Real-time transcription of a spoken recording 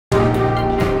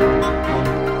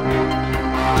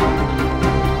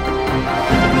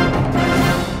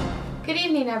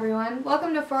everyone.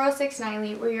 Welcome to 406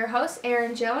 Nightly. We're your hosts,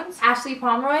 Aaron Jones, Ashley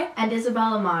Pomeroy, and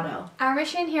Isabel Amato. Our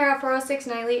mission here at 406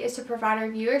 Nightly is to provide our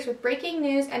viewers with breaking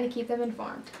news and to keep them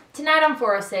informed. Tonight on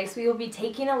 406, we will be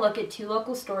taking a look at two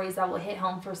local stories that will hit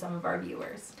home for some of our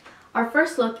viewers. Our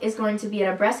first look is going to be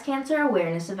at a breast cancer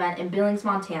awareness event in Billings,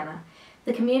 Montana.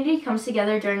 The community comes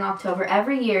together during October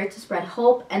every year to spread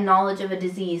hope and knowledge of a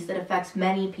disease that affects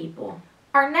many people.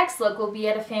 Our next look will be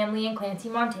at a family in Clancy,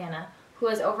 Montana, who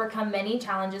has overcome many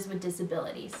challenges with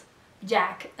disabilities.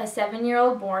 Jack, a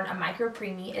 7-year-old born a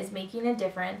micropreemie, is making a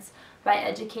difference by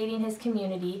educating his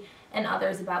community and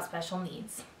others about special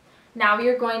needs. Now we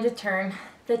are going to turn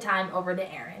the time over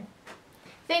to Aaron.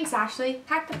 Thanks, Ashley.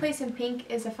 Pack the Place in Pink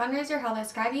is a fundraiser held at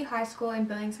Skyview High School in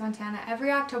Billings, Montana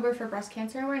every October for Breast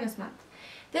Cancer Awareness Month.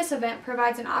 This event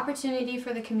provides an opportunity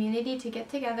for the community to get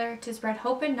together to spread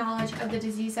hope and knowledge of the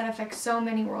disease that affects so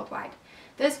many worldwide.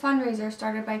 This fundraiser,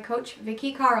 started by Coach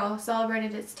Vicky Carl,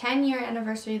 celebrated its 10-year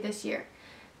anniversary this year.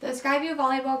 The Skyview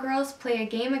volleyball girls play a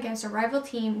game against a rival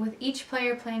team, with each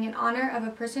player playing in honor of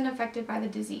a person affected by the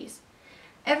disease.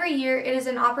 Every year, it is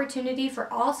an opportunity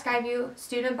for all Skyview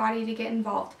student body to get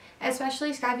involved,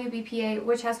 especially Skyview BPA,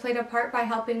 which has played a part by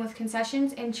helping with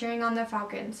concessions and cheering on the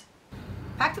Falcons.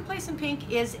 Pack the Place in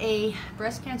Pink is a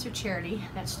breast cancer charity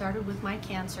that started with my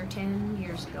cancer 10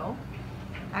 years ago.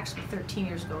 Actually 13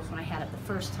 years ago is when I had it the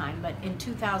first time, but in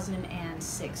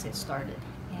 2006 it started.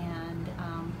 And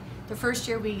the first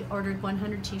year we ordered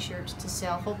 100 t-shirts to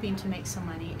sell, hoping to make some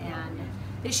money, and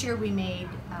this year we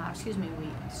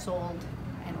sold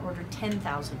and ordered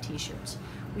 10,000 t-shirts.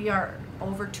 We are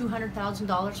over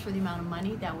 $200,000 for the amount of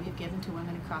money that we have given to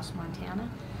women across Montana.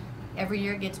 Every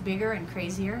year it gets bigger and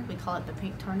crazier. We call it the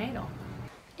Pink Tornado.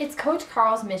 It's Coach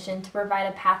Carl's mission to provide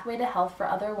a pathway to health for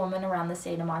other women around the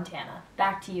state of Montana.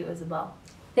 Back to you, Isabel.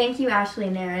 Thank you, Ashley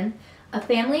and Aaron. A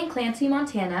family in Clancy,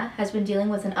 Montana has been dealing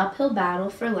with an uphill battle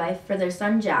for life for their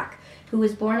son Jack, who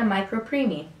was born a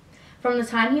micropreemie. From the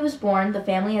time he was born, the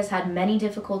family has had many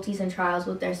difficulties and trials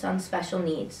with their son's special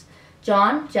needs.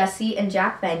 John, Jesse, and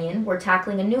Jack Benyon were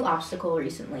tackling a new obstacle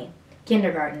recently: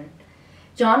 kindergarten.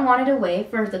 John wanted a way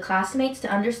for the classmates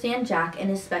to understand Jack and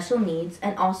his special needs,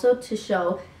 and also to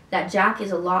show that Jack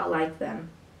is a lot like them.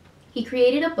 He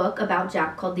created a book about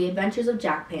Jack called The Adventures of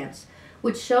Jack Pants,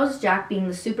 which shows Jack being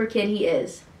the super kid he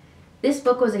is. This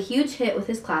book was a huge hit with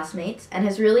his classmates and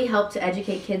has really helped to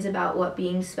educate kids about what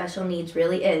being special needs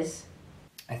really is.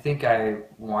 I think I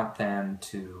want them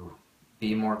to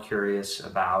be more curious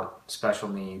about special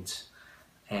needs,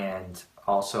 and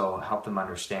also help them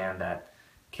understand that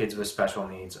kids with special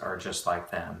needs are just like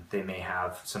them. They may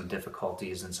have some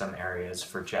difficulties in some areas.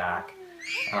 For Jack,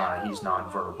 he's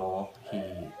nonverbal, he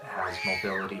has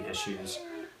mobility issues,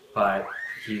 but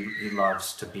he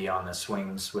loves to be on the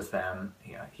swings with them.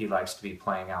 He likes to be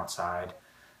playing outside.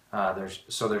 There's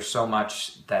so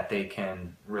much that they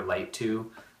can relate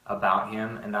to about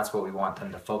him, and that's what we want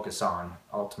them to focus on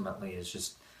ultimately, is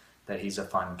just that he's a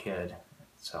fun kid.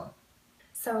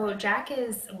 So Jack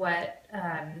is what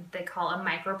they call a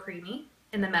micropreemie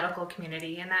in the medical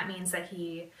community, and that means that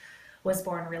he was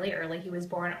born really early. He was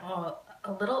born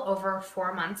a little over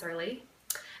 4 months early,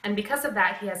 and because of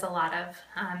that, he has a lot of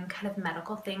kind of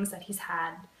medical things that he's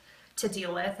had to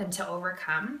deal with and to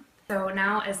overcome. So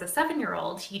now, as a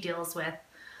 7-year-old, he deals with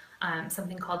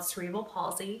something called cerebral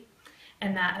palsy,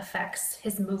 and that affects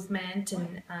his movement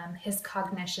and his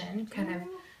cognition, kind of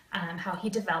how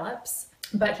he develops.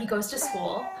 But he goes to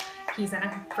school. He's in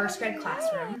a first grade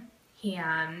classroom. He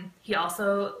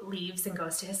also leaves and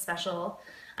goes to his special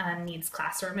needs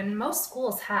classroom, and most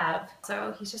schools have.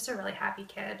 So he's just a really happy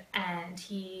kid, and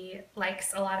he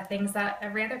likes a lot of things that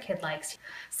every other kid likes.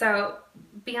 So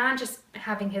beyond just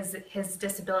having his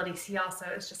disabilities, he also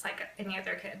is just like any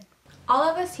other kid. All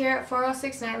of us here at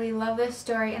 406 Nightly love this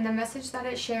story and the message that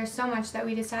it shares so much that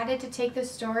we decided to take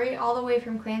this story all the way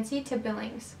from Clancy to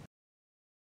Billings.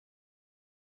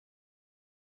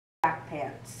 Jack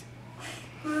Pants.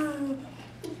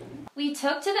 We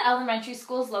took to the elementary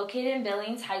schools located in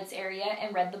Billings Heights area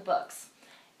and read the books.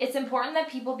 It's important that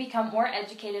people become more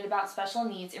educated about special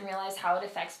needs and realize how it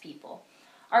affects people.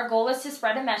 Our goal was to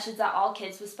spread a message that all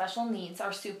kids with special needs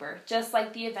are super, just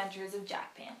like the adventures of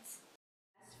Jack Pants.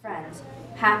 Friends,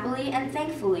 happily and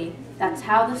thankfully, that's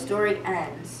how the story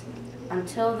ends.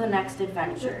 Until the next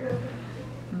adventure.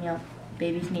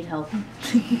 Babies need help.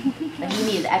 And he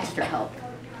needs extra help.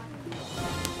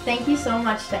 Thank you so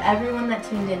much to everyone that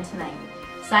tuned in tonight.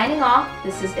 Signing off,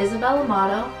 this is Isabel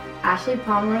Amato, Ashley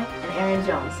Pomeroy, and Aaron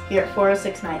Jones here at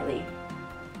 406 Nightly.